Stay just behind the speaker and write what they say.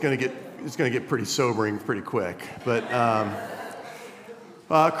It's gonna get pretty sobering pretty quick. But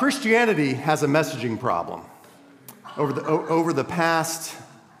Christianity has a messaging problem. Over the past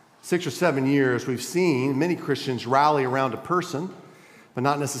 6 or 7 years, we've seen many Christians rally around a person, but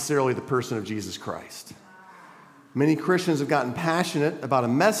not necessarily the person of Jesus Christ. Many Christians have gotten passionate about a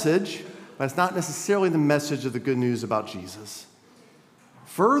message, but it's not necessarily the message of the good news about Jesus.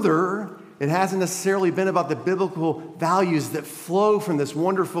 Further, it hasn't necessarily been about the biblical values that flow from this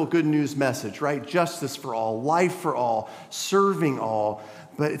wonderful good news message, right? Justice for all, life for all, serving all.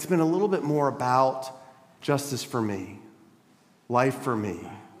 But it's been a little bit more about justice for me, life for me,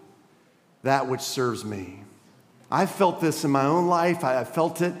 that which serves me. I've felt this in my own life. I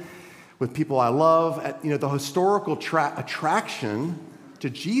felt it with people I love. The historical attraction to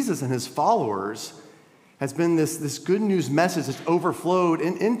Jesus and his followers has been this good news message that's overflowed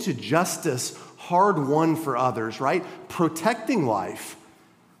into justice, hard won for others, right? Protecting life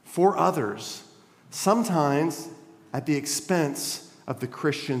for others, sometimes at the expense of the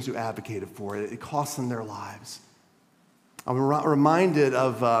Christians who advocated for it. It cost them their lives. I'm reminded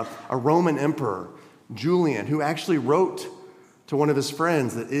of a Roman emperor, Julian, who actually wrote to one of his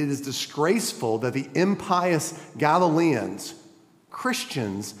friends that it is disgraceful that the impious Galileans,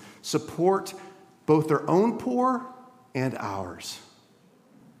 Christians, support both their own poor and ours.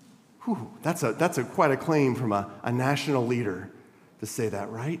 Whew, that's quite a claim from a national leader to say that,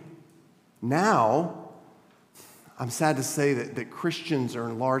 right? Now, I'm sad to say that Christians are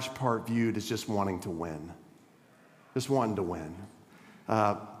in large part viewed as just wanting to win. Just wanting to win.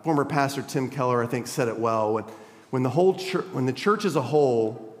 Former pastor Tim Keller, I think, said it well. When the church as a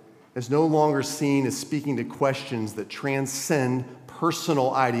whole is no longer seen as speaking to questions that transcend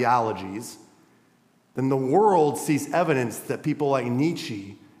personal ideologies, then the world sees evidence that people like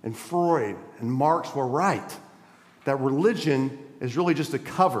Nietzsche and Freud and Marx were right, that religion is really just a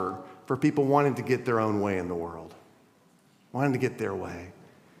cover for people wanting to get their own way in the world, wanting to get their way.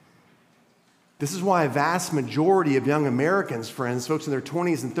 This is why a vast majority of young Americans, friends, folks in their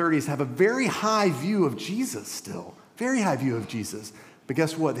 20s and 30s, have a very high view of Jesus still, very high view of Jesus. But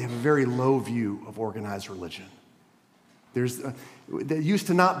guess what? They have a very low view of organized religion. That used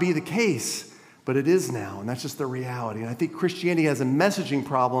to not be the case, but it is now, and that's just the reality. And I think Christianity has a messaging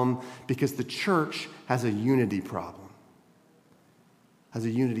problem because the church has a unity problem.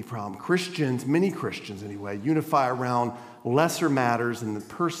 Christians, many Christians anyway, unify around lesser matters than the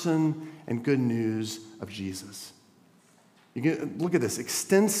person and good news of Jesus. Look at this.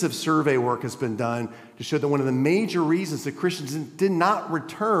 Extensive survey work has been done to show that one of the major reasons that Christians did not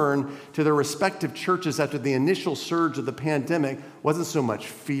return to their respective churches after the initial surge of the pandemic wasn't so much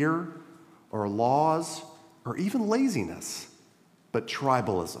fear or laws or even laziness, but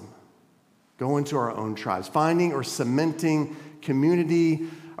tribalism. Go into our own tribes, finding or cementing community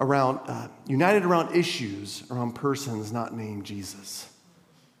united around issues, around persons not named Jesus.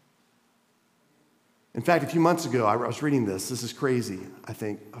 In fact, a few months ago, I was reading this. This is crazy, I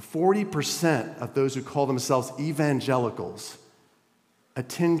think. 40% of those who call themselves evangelicals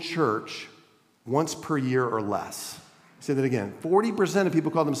attend church once per year or less. I'll say that again. 40% of people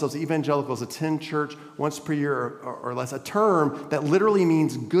who call themselves evangelicals attend church once per year or less. A term that literally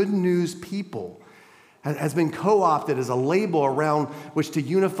means good news people has been co-opted as a label around which to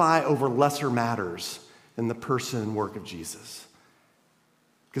unify over lesser matters than the person and work of Jesus.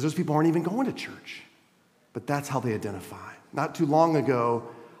 Because those people aren't even going to church. But that's how they identify. Not too long ago,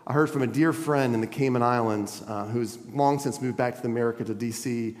 I heard from a dear friend in the Cayman Islands who's long since moved back to America, to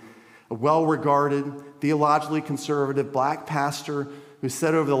D.C., a well-regarded, theologically conservative black pastor who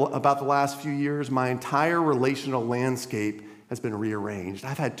said about the last few years, my entire relational landscape has been rearranged.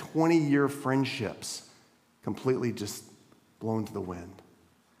 I've had 20-year friendships completely just blown to the wind.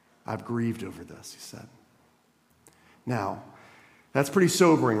 I've grieved over this, he said. Now, that's pretty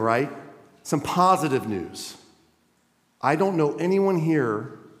sobering, right? Some positive news. I don't know anyone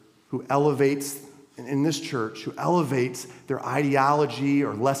here who elevates, in this church, who elevates their ideology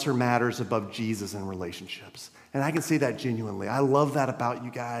or lesser matters above Jesus in relationships. And I can say that genuinely. I love that about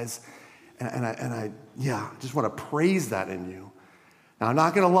you guys. And I just want to praise that in you. Now, I'm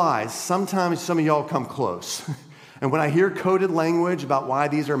not going to lie. Sometimes some of y'all come close. And when I hear coded language about why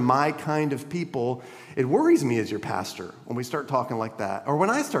these are my kind of people, it worries me as your pastor when we start talking like that, or when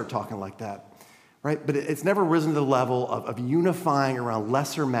I start talking like that, right? But it's never risen to the level of unifying around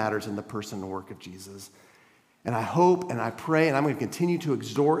lesser matters in the person and work of Jesus. And I hope and I pray, and I'm going to continue to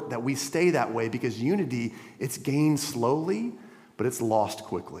exhort that we stay that way, because unity, it's gained slowly, but it's lost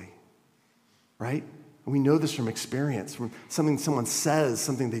quickly, right? And we know this from experience, from something someone says,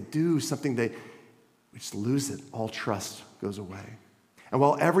 something they do, we just lose it. All trust goes away. And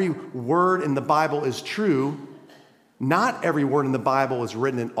while every word in the Bible is true, not every word in the Bible is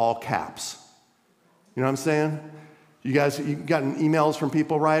written in all caps. You know what I'm saying? You gotten emails from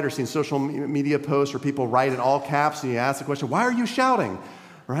people, right? Or seen social media posts where people write in all caps and you ask the question, why are you shouting?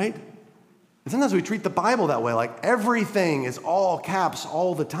 Right? And sometimes we treat the Bible that way, like everything is all caps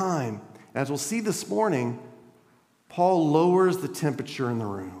all the time. And as we'll see this morning, Paul lowers the temperature in the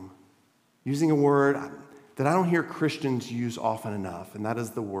room using a word that I don't hear Christians use often enough, and that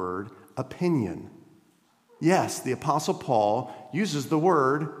is the word opinion. Yes, the Apostle Paul uses the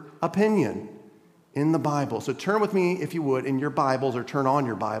word opinion in the Bible. So turn with me, if you would, in your Bibles, or turn on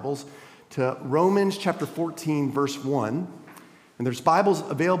your Bibles, to Romans chapter 14, verse 1. And there's Bibles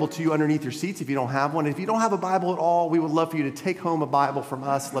available to you underneath your seats if you don't have one. If you don't have a Bible at all, we would love for you to take home a Bible from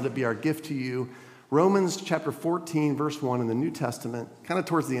us. Let it be our gift to you. Romans chapter 14, verse 1 in the New Testament, kind of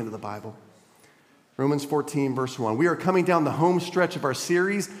towards the end of the Bible. Romans 14, verse 1. We are coming down the home stretch of our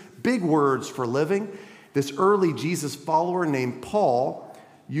series, Big Words for Living. This early Jesus follower named Paul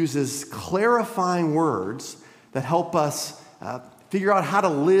uses clarifying words that help us figure out how to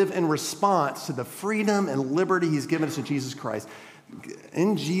live in response to the freedom and liberty he's given us in Jesus Christ.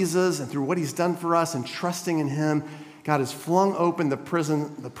 In Jesus and through what he's done for us and trusting in him, God has flung open the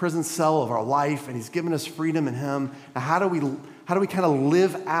prison cell of our life, and he's given us freedom in him. Now, how do we kind of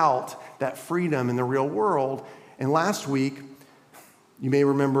live out that freedom in the real world? And last week, you may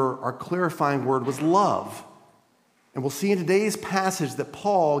remember our clarifying word was love. And we'll see in today's passage that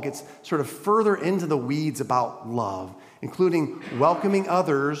Paul gets sort of further into the weeds about love, including welcoming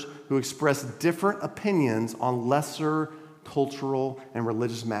others who express different opinions on lesser cultural and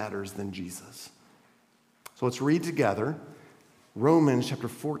religious matters than Jesus. So let's read together Romans chapter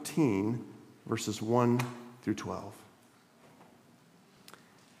 14, verses 1 through 12.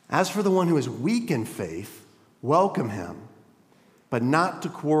 As for the one who is weak in faith, welcome him, but not to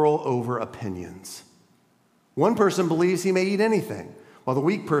quarrel over opinions. One person believes he may eat anything, while the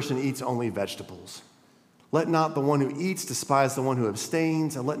weak person eats only vegetables. Let not the one who eats despise the one who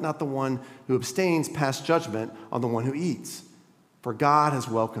abstains, and let not the one who abstains pass judgment on the one who eats, for God has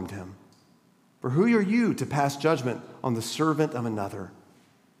welcomed him. For who are you to pass judgment on the servant of another?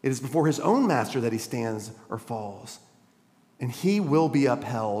 It is before his own master that he stands or falls, and he will be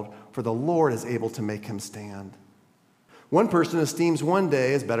upheld, for the Lord is able to make him stand. One person esteems one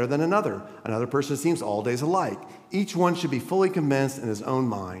day as better than another. Another person esteems all days alike. Each one should be fully convinced in his own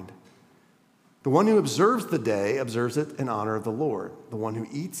mind. The one who observes the day observes it in honor of the Lord. The one who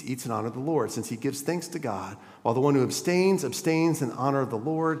eats, eats in honor of the Lord, since he gives thanks to God, while the one who abstains, abstains in honor of the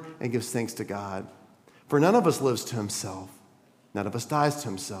Lord and gives thanks to God. For none of us lives to himself. None of us dies to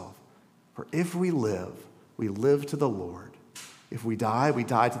himself. For if we live to the Lord. If we die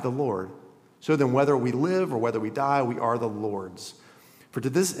to the Lord. So then whether we live or whether we die, we are the Lord's. For to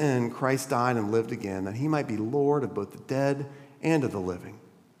this end Christ died and lived again, that he might be Lord of both the dead and of the living.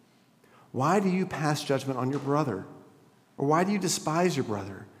 Why do you pass judgment on your brother? Or why do you despise your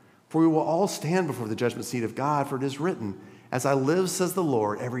brother? For we will all stand before the judgment seat of God, for it is written, as I live, says the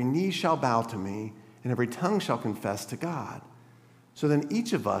Lord, every knee shall bow to me, and every tongue shall confess to God. So then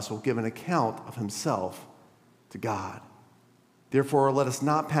each of us will give an account of himself to God. Therefore, let us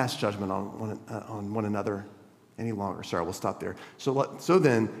not pass judgment on one another any longer. Sorry, we'll stop there. So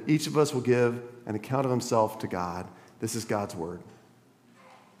then, each of us will give an account of himself to God. This is God's word.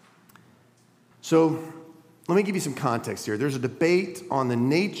 So let me give you some context here. There's a debate on the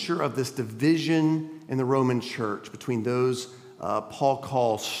nature of this division in the Roman church between those Paul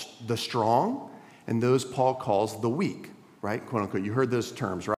calls the strong and those Paul calls the weak, right? Quote unquote. You heard those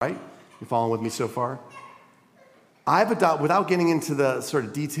terms, right? You following with me so far? Without getting into the sort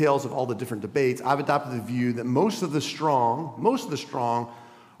of details of all the different debates, I've adopted the view that most of the strong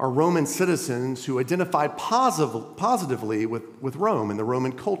are Roman citizens who identified positively with Rome and the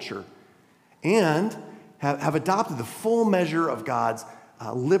Roman culture, and have adopted the full measure of God's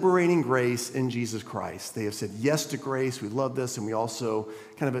liberating grace in Jesus Christ. They have said yes to grace, we love this, and we also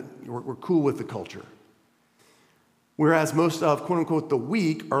we're cool with the culture. Whereas most of, quote unquote, the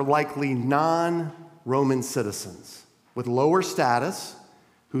weak are likely non-Roman citizens with lower status,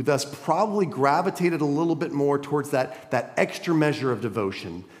 who thus probably gravitated a little bit more towards that extra measure of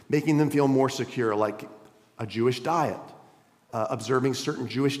devotion, making them feel more secure, like a Jewish diet, observing certain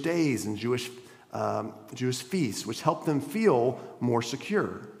Jewish days and Jewish feasts, which help them feel more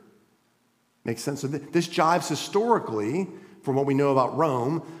secure. Makes sense? So this jives historically from what we know about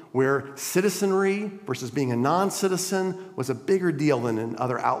Rome, where citizenry versus being a non-citizen was a bigger deal than in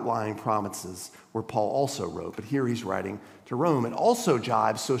other outlying provinces where Paul also wrote. But here he's writing to Rome. It also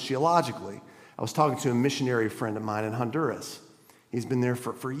jives sociologically. I was talking to a missionary friend of mine in Honduras. He's been there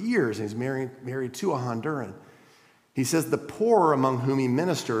for years, and he's married to a Honduran. He says the poor among whom he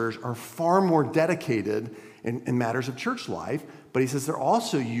ministers are far more dedicated in matters of church life, but he says they're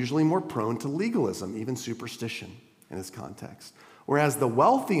also usually more prone to legalism, even superstition in this context. Whereas the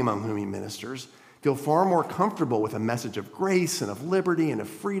wealthy among whom he ministers feel far more comfortable with a message of grace and of liberty and of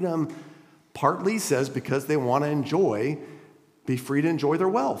freedom, partly, he says, because they want to be free to enjoy their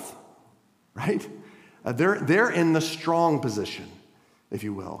wealth, right? They're in the strong position, if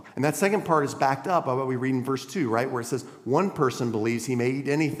you will. And that second part is backed up by what we read in verse 2, right? Where it says, one person believes he may eat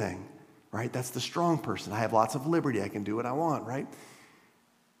anything, right? That's the strong person. I have lots of liberty. I can do what I want, right?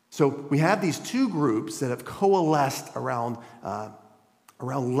 So we have these two groups that have coalesced around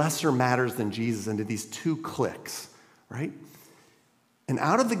lesser matters than Jesus into these two cliques, right? And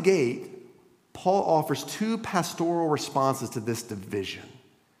out of the gate, Paul offers two pastoral responses to this division.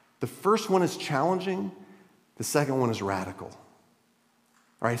 The first one is challenging. The second one is radical.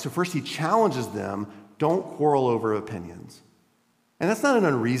 All right, so first he challenges them, don't quarrel over opinions. And that's not an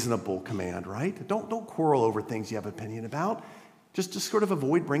unreasonable command, right? Don't quarrel over things you have an opinion about. Just sort of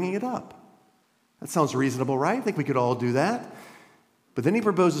avoid bringing it up. That sounds reasonable, right? I think we could all do that. But then he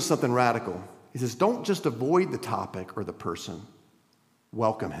proposes something radical. He says, don't just avoid the topic or the person.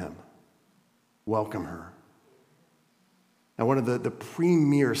 Welcome him. Welcome her. Now, one of the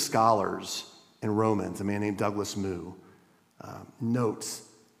premier scholars in Romans, a man named Douglas Moo, notes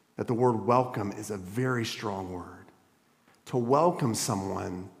that the word welcome is a very strong word. To welcome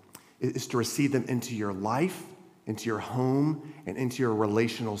someone is to receive them into your life, into your home, and into your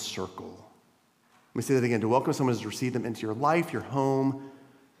relational circle. Let me say that again. To welcome someone is to receive them into your life, your home,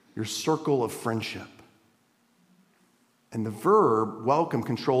 your circle of friendship. And the verb welcome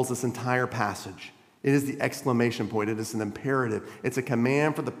controls this entire passage. It is the exclamation point. It is an imperative. It's a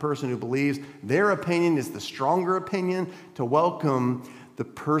command for the person who believes their opinion is the stronger opinion to welcome the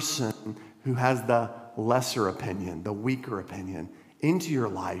person who has the lesser opinion, the weaker opinion, into your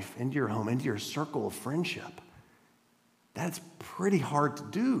life, into your home, into your circle of friendship. That's pretty hard to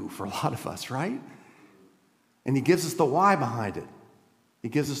do for a lot of us, right? And he gives us the why behind it. He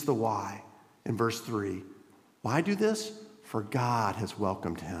gives us the why in verse 3. Why do this? For God has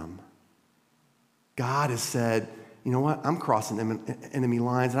welcomed him. God has said, you know what? I'm crossing enemy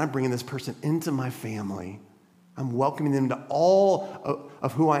lines, and I'm bringing this person into my family. I'm welcoming them to all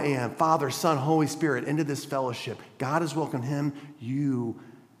of who I am, Father, Son, Holy Spirit, into this fellowship. God has welcomed him. You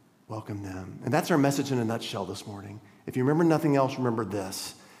welcome them. And that's our message in a nutshell this morning. If you remember nothing else, remember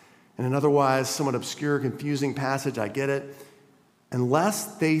this. In an otherwise somewhat obscure, confusing passage, I get it.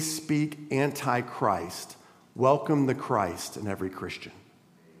 Unless they speak anti-Christ, welcome the Christ in every Christian.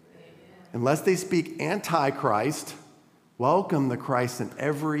 Unless they speak anti-Christ, welcome the Christ in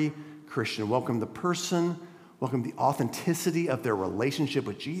every Christian. Welcome the person, welcome the authenticity of their relationship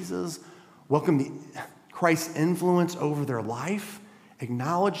with Jesus, welcome the Christ's influence over their life,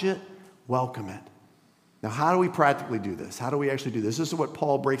 acknowledge it, welcome it. Now, how do we practically do this? How do we actually do this? This is what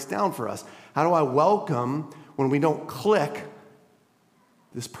Paul breaks down for us. How do I welcome when we don't click?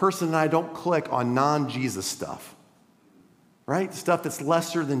 This person and I don't click on non-Jesus stuff, right? Stuff that's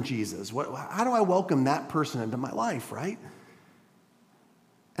lesser than Jesus. How do I welcome that person into my life, right?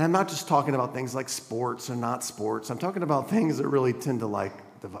 And I'm not just talking about things like sports or not sports. I'm talking about things that really tend to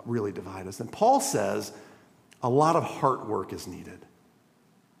really divide us. And Paul says a lot of heart work is needed.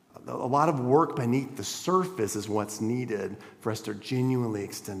 A lot of work beneath the surface is what's needed for us to genuinely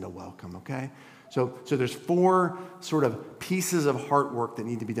extend a welcome, okay? So there's four sort of pieces of heart work that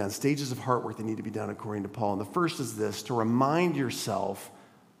need to be done, stages of heart work that need to be done according to Paul. And the first is this, to remind yourself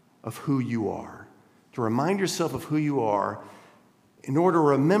of who you are. To remind yourself of who you are in order to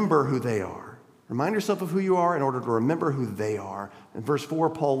remember who they are. Remind yourself of who you are in order to remember who they are. In verse 4,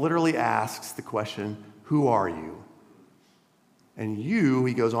 Paul literally asks the question, who are you? And you,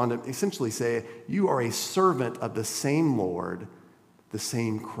 he goes on to essentially say, you are a servant of the same Lord, the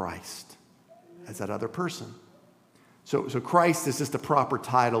same Christ as that other person. So Christ is just a proper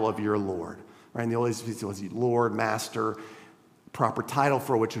title of your Lord. Right? In the Old Testament, it was Lord, Master, proper title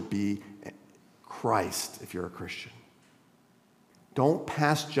for which would be Christ if you're a Christian. Don't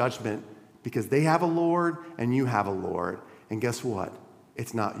pass judgment because they have a Lord and you have a Lord. And guess what?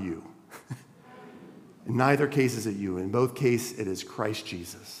 It's not you. In neither case is it you. In both cases, it is Christ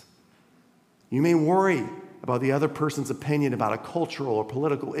Jesus. You may worry about the other person's opinion about a cultural or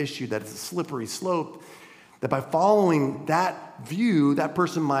political issue that is a slippery slope, that by following that view, that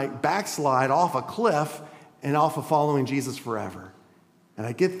person might backslide off a cliff and off of following Jesus forever. And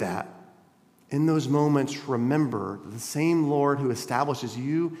I get that. In those moments, remember the same Lord who establishes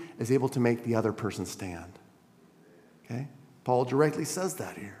you is able to make the other person stand. Okay? Paul directly says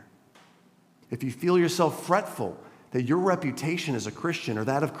that here. If you feel yourself fretful that your reputation as a Christian or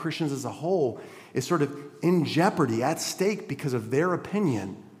that of Christians as a whole is sort of in jeopardy, at stake because of their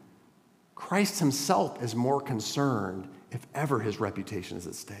opinion, Christ himself is more concerned if ever his reputation is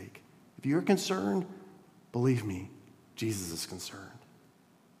at stake. If you're concerned, believe me, Jesus is concerned.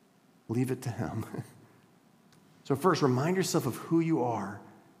 Leave it to him. So first, remind yourself of who you are,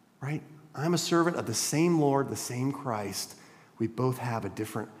 right? I'm a servant of the same Lord, the same Christ. We both have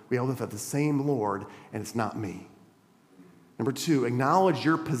the same Lord, and it's not me. Number two, acknowledge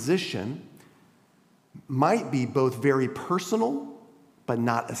your position might be both very personal, but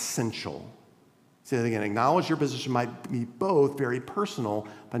not essential. Say that again. Acknowledge your position might be both very personal,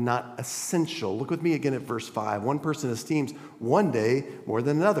 but not essential. Look with me again at verse 5. One person esteems one day more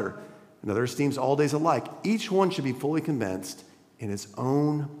than another. Another esteems all days alike. Each one should be fully convinced in his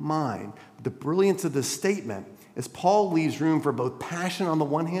own mind. The brilliance of this statement is Paul leaves room for both passion on the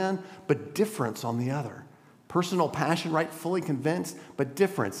one hand, but difference on the other. Personal passion, right? Fully convinced, but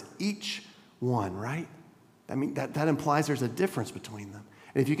difference. Each one, right? I mean, that implies there's a difference between them.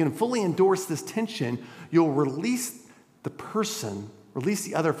 And if you can fully endorse this tension, you'll release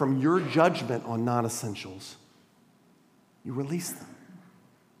the other from your judgment on non-essentials. You release them.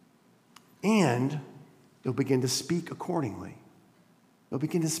 And you'll begin to speak accordingly. They'll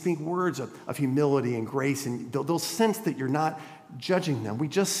begin to speak words of humility and grace, and they'll sense that you're not judging them. We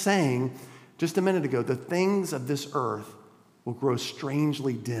just sang just a minute ago, the things of this earth will grow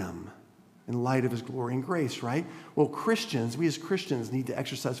strangely dim in light of his glory and grace, right? Well, we as Christians need to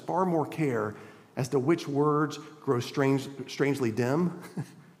exercise far more care as to which words grow strangely dim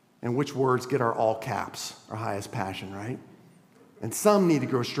and which words get our all caps, our highest passion, right? And some need to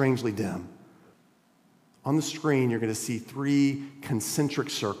grow strangely dim. On the screen, you're going to see 3 concentric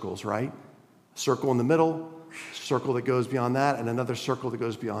circles, right? A circle in the middle, a circle that goes beyond that, and another circle that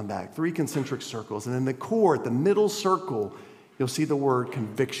goes beyond that. 3 concentric circles. And in the core, at the middle circle, you'll see the word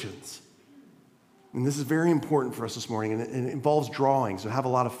convictions. And this is very important for us this morning, and it involves drawing, so have a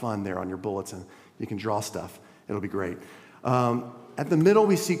lot of fun there on your bulletin. You can draw stuff. It'll be great. At the middle,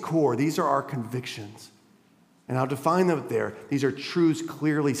 we see core. These are our convictions. And I'll define them there. These are truths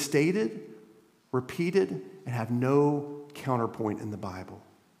clearly stated, repeated, and have no counterpoint in the Bible.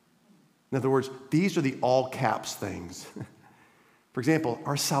 In other words, these are the all caps things. For example,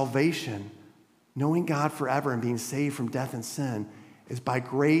 our salvation, knowing God forever and being saved from death and sin, is by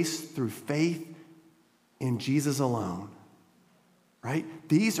grace through faith in Jesus alone. Right?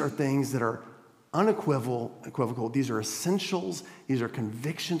 These are things that are unequivocal. These are essentials. These are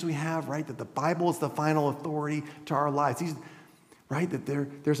convictions we have, right? That the Bible is the final authority to our lives. Right? That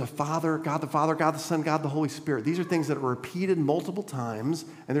there's a Father, God the Son, God the Holy Spirit. These are things that are repeated multiple times,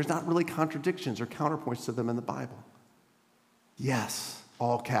 and there's not really contradictions or counterpoints to them in the Bible. Yes,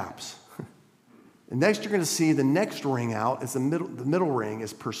 all caps. And next you're going to see the next ring out is the middle ring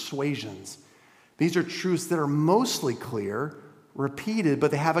is persuasions. These are truths that are mostly clear, repeated,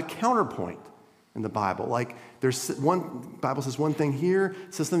 but they have a counterpoint in the Bible. Like Bible says one thing here,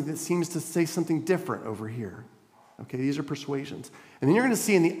 says something that seems to say something different over here. Okay, these are persuasions. And then you're going to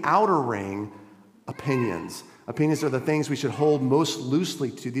see in the outer ring, opinions. Opinions are the things we should hold most loosely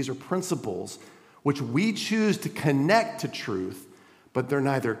to. These are principles which we choose to connect to truth, but they're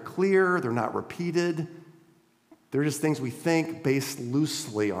neither clear, they're not repeated. They're just things we think based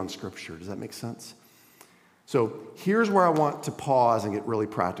loosely on Scripture. Does that make sense? So here's where I want to pause and get really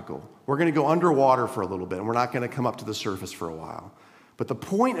practical. We're going to go underwater for a little bit, and we're not going to come up to the surface for a while. But the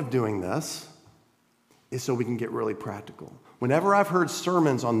point of doing this is so we can get really practical. Whenever I've heard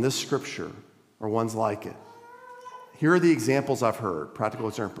sermons on this Scripture, or ones like it, here are the examples I've heard, practical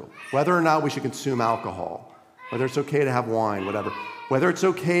example. Whether or not we should consume alcohol, whether it's okay to have wine, whatever. Whether it's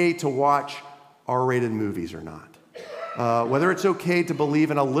okay to watch R-rated movies or not. Whether it's okay to believe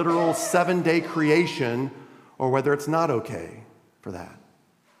in a literal 7-day creation, or whether it's not okay for that.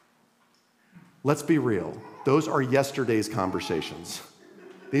 Let's be real. Those are yesterday's conversations.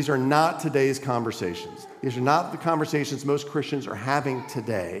 These are not today's conversations. These are not the conversations most Christians are having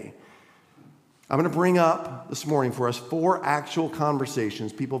today. I'm going to bring up this morning for us 4 actual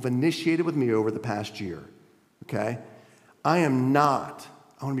conversations people have initiated with me over the past year. Okay? I want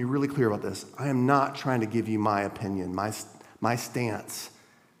to be really clear about this. I am not trying to give you my opinion, my stance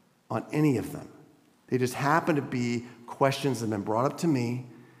on any of them. They just happen to be questions that have been brought up to me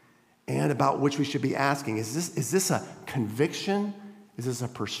and about which we should be asking. Is this a conviction? Is this a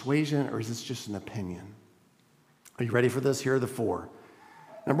persuasion? Or is this just an opinion? Are you ready for this? Here are the 4.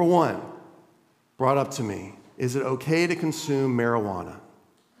 Number 1, brought up to me, is it okay to consume marijuana?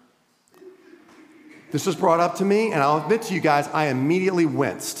 This was brought up to me, and I'll admit to you guys, I immediately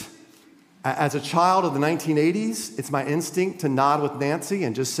winced. As a child of the 1980s, it's my instinct to nod with Nancy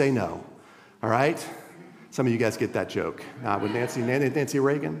and just say no, all right? Some of you guys get that joke. Nod with Nancy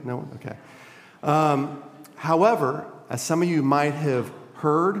Reagan? No one? Okay. However, as some of you might have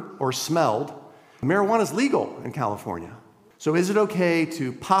heard or smelled, marijuana is legal in California. So is it okay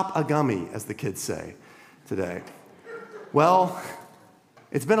to pop a gummy, as the kids say today? Well,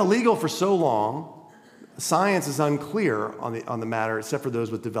 it's been illegal for so long. Science is unclear on the matter, except for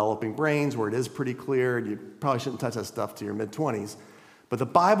those with developing brains, where it is pretty clear. You probably shouldn't touch that stuff to your mid-20s. But the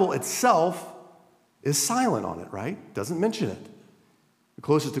Bible itself is silent on it, right? Doesn't mention it. The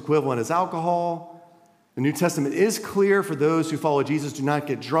closest equivalent is alcohol. The New Testament is clear for those who follow Jesus. Do not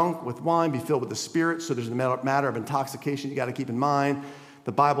get drunk with wine, be filled with the Spirit. So there's a matter of intoxication you got to keep in mind.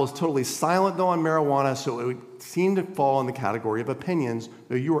 The Bible is totally silent, though, on marijuana, so it would seem to fall in the category of opinions,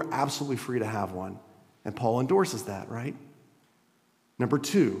 though you are absolutely free to have one. And Paul endorses that, right? Number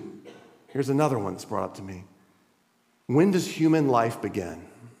 2, here's another one that's brought up to me. When does human life begin?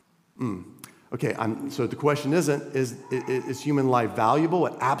 Okay, so the question isn't, is human life valuable?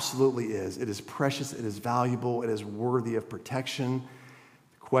 It absolutely is. It is precious, it is valuable, it is worthy of protection.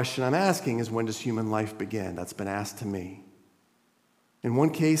 The question I'm asking is, when does human life begin? That's been asked to me. In one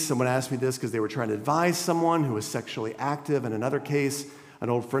case, someone asked me this because they were trying to advise someone who was sexually active. In another case, an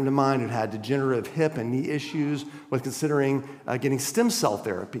old friend of mine who had degenerative hip and knee issues was considering getting stem cell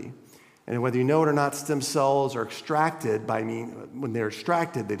therapy. And whether you know it or not, stem cells are extracted when they're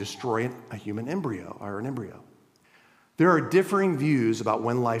extracted, they destroy a human embryo or an embryo. There are differing views about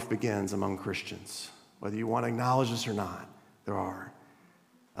when life begins among Christians, whether you want to acknowledge this or not. There are.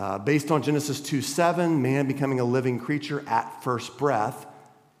 Based on Genesis 2:7, man becoming a living creature at first breath,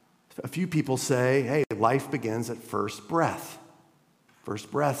 a few people say, hey, life begins at first breath.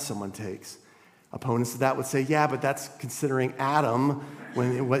 First breath someone takes. Opponents of that would say, yeah, but that's considering Adam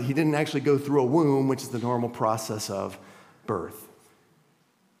when he didn't actually go through a womb, which is the normal process of birth.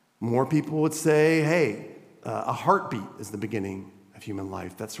 More people would say, hey, a heartbeat is the beginning of human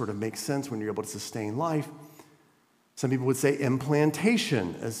life. That sort of makes sense when you're able to sustain life. Some people would say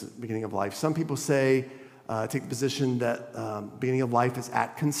implantation is the beginning of life. Some people say, take the position that beginning of life is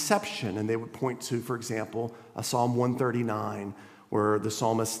at conception, and they would point to, for example, Psalm 139, where the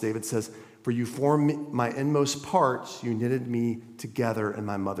psalmist David says, for you formed my inmost parts, you knitted me together in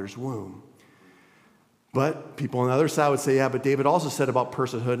my mother's womb. But people on the other side would say, yeah, but David also said about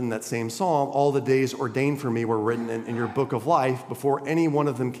personhood in that same psalm, all the days ordained for me were written in your book of life before any one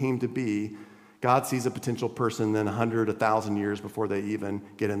of them came to be. God sees a potential person then 100, 1,000 years before they even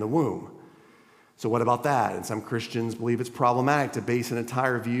get in the womb. So what about that? And some Christians believe it's problematic to base an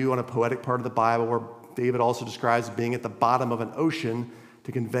entire view on a poetic part of the Bible where David also describes being at the bottom of an ocean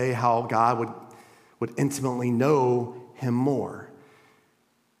to convey how God would intimately know him more.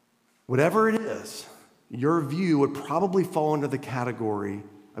 Whatever it is, your view would probably fall under the category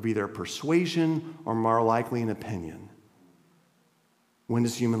of either persuasion or more likely an opinion. When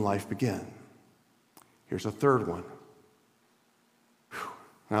does human life begin? Here's a third one.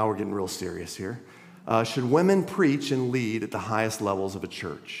 Now we're getting real serious here. Should women preach and lead at the highest levels of a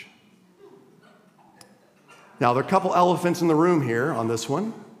church? Now, there are a couple elephants in the room here on this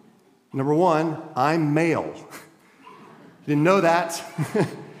one. Number 1, I'm male. Didn't know that?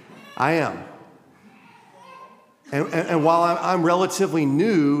 I am. And while I'm relatively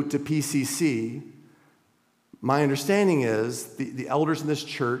new to PCC, my understanding is the elders in this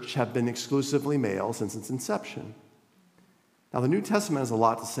church have been exclusively male since its inception. Now, the New Testament has a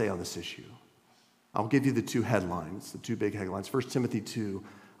lot to say on this issue. I'll give you the two headlines, the two big headlines. 1 Timothy 2,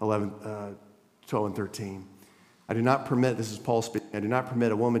 12 and 13. I do not permit, this is Paul speaking, I do not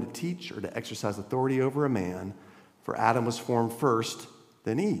permit a woman to teach or to exercise authority over a man, for Adam was formed first,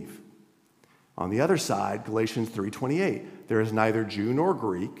 then Eve. On the other side, Galatians 3:28, there is neither Jew nor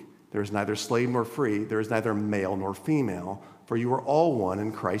Greek, there is neither slave nor free, there is neither male nor female, for you are all one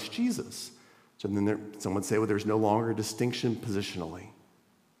in Christ Jesus. So then someone would say, well, there's no longer a distinction positionally.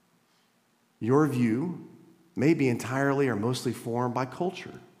 Your view may be entirely or mostly formed by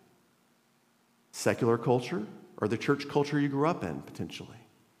culture. Secular culture, or the church culture you grew up in, potentially.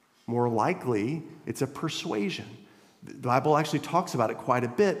 More likely, it's a persuasion. The Bible actually talks about it quite a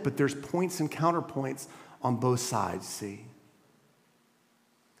bit, but there's points and counterpoints on both sides, see?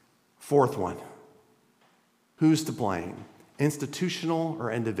 Fourth one, who's to blame? Institutional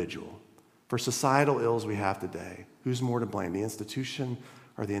or individual? For societal ills we have today, who's more to blame, the institution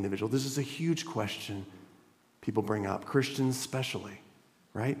or the individual? This is a huge question people bring up, Christians especially,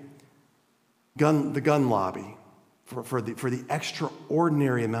 right? The gun lobby, for the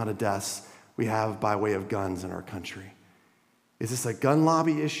extraordinary amount of deaths we have by way of guns in our country? Is this a gun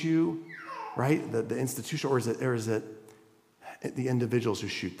lobby issue, right? The institution, or is it the individuals who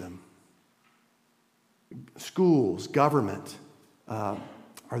shoot them? Schools, government, are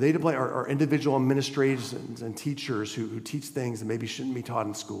they to blame? Are individual administrators and teachers who teach things that maybe shouldn't be taught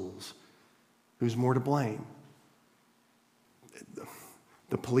in schools? Who's more to blame?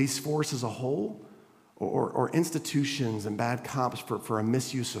 The police force as a whole, or institutions and bad cops for a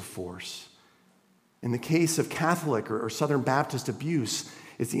misuse of force? In the case of Catholic or Southern Baptist abuse,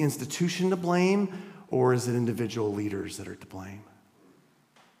 is the institution to blame, or is it individual leaders that are to blame?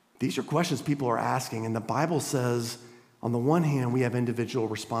 These are questions people are asking, and the Bible says, on the one hand, we have individual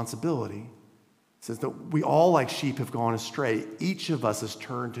responsibility. It says that we all, like sheep, have gone astray. Each of us has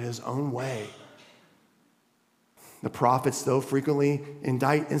turned to his own way. The prophets, though, frequently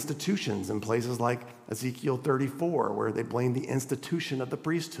indict institutions in places like Ezekiel 34, where they blame the institution of the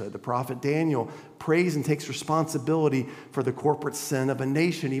priesthood. The prophet Daniel prays and takes responsibility for the corporate sin of a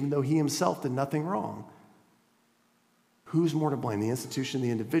nation, even though he himself did nothing wrong. Who's more to blame, the institution, the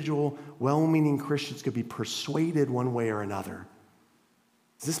individual? Well-meaning Christians could be persuaded one way or another.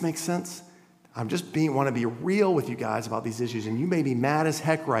 Does this make sense? I'm just want to be real with you guys about these issues, and you may be mad as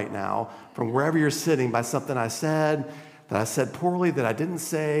heck right now from wherever you're sitting by something I said, that I said poorly, that I didn't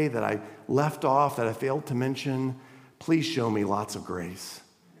say, that I left off, that I failed to mention. Please show me lots of grace.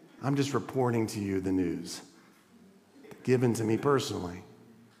 I'm just reporting to you the news given to me personally.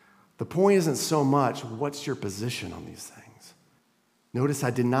 The point isn't so much what's your position on these things. Notice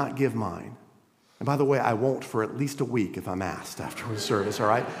I did not give mine. And by the way, I won't for at least a week if I'm asked after the service, all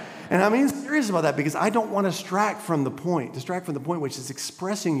right? And I'm being serious about that because I don't want to distract from the point, which is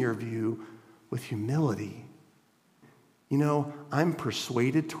expressing your view with humility. You know, I'm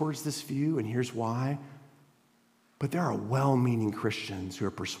persuaded towards this view, and here's why. But there are well-meaning Christians who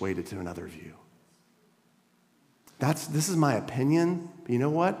are persuaded to another view. This is my opinion, but you know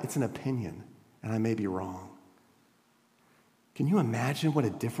what? It's an opinion, and I may be wrong. Can you imagine what a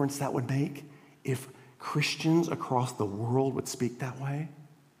difference that would make if Christians across the world would speak that way?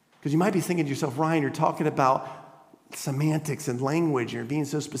 Because you might be thinking to yourself, Ryan, you're talking about semantics and language, you're being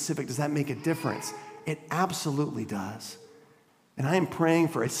so specific. Does that make a difference? It absolutely does. And I am praying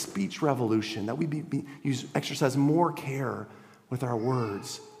for a speech revolution, that we exercise more care with our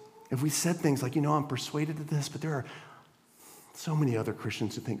words. If we said things like, I'm persuaded of this, but there are so many other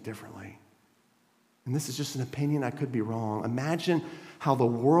Christians who think differently. And this is just an opinion, I could be wrong. Imagine how the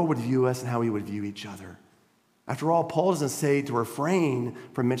world would view us and how we would view each other. After all, Paul doesn't say to refrain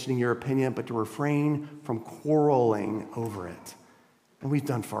from mentioning your opinion, but to refrain from quarreling over it. And we've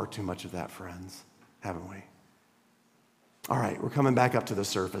done far too much of that, friends, haven't we? All right, we're coming back up to the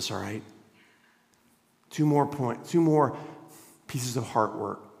surface, all right? Two more pieces of heart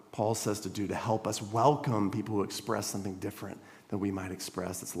work Paul says to do to help us welcome people who express something different than we might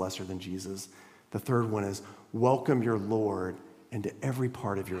express that's lesser than Jesus. The third one is welcome your Lord into every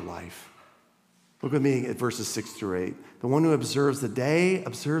part of your life. Look with me at verses 6-8. The one who observes the day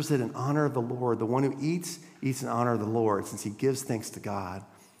observes it in honor of the Lord. The one who eats in honor of the Lord, since he gives thanks to God.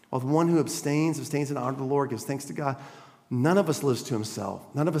 While the one who abstains in honor of the Lord, gives thanks to God. None of us lives to himself.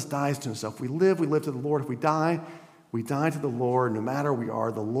 None of us dies to himself. We live to the Lord. If we die to the Lord. No matter we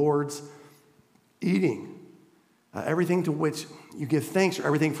are the Lord's. Eating. Everything to which you give thanks, or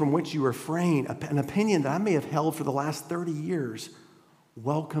everything from which you refrain. An opinion that I may have held for the last 30 years.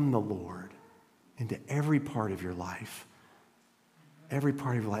 Welcome the Lord into every part of your life. Every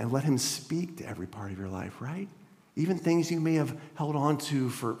part of your life. And let him speak to every part of your life, right? Even things you may have held on to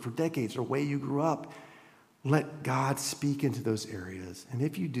for decades, or the way you grew up. Let God speak into those areas. And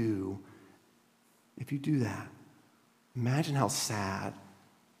if you do that, imagine how sad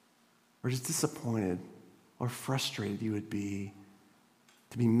or just disappointed or frustrated you would be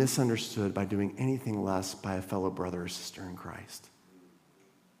to be misunderstood by doing anything less by a fellow brother or sister in Christ.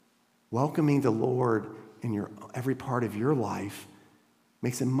 Welcoming the Lord in every part of your life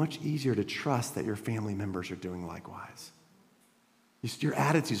makes it much easier to trust that your family members are doing likewise. Your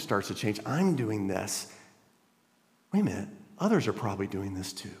attitude starts to change. I'm doing this. Wait a minute, others are probably doing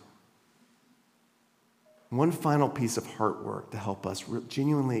this too. One final piece of heart work to help us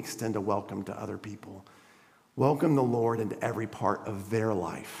genuinely extend a welcome to other people. Welcome the Lord into every part of their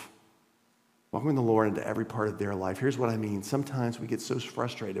life. Welcome the Lord into every part of their life. Here's what I mean. Sometimes we get so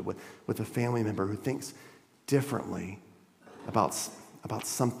frustrated with a family member who thinks differently about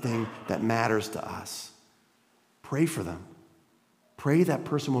something that matters to us. Pray for them. Pray that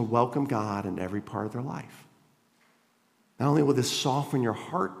person will welcome God in every part of their life. Not only will this soften your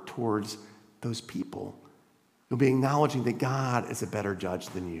heart towards those people, you'll be acknowledging that God is a better judge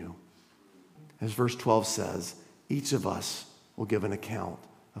than you. As verse 12 says, each of us will give an account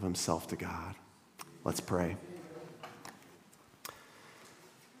of himself to God. Let's pray.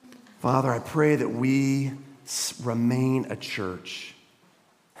 Father, I pray that we remain a church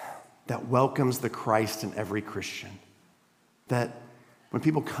that welcomes the Christ in every Christian. That when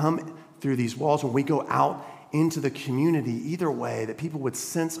people come through these walls, when we go out into the community, either way, that people would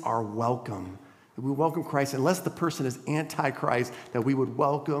sense our welcome. That we welcome Christ, unless the person is anti-Christ, that we would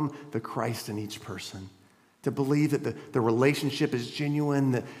welcome the Christ in each person. To believe that the relationship is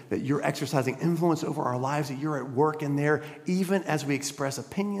genuine, that you're exercising influence over our lives, that you're at work in there, even as we express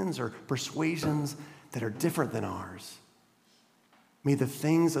opinions or persuasions that are different than ours. May the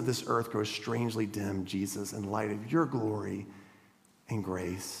things of this earth grow strangely dim, Jesus, in light of your glory and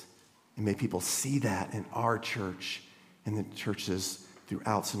grace. And may people see that in our church and the churches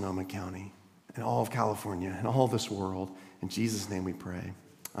throughout Sonoma County and all of California and all of this world. In Jesus' name we pray.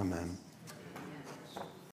 Amen.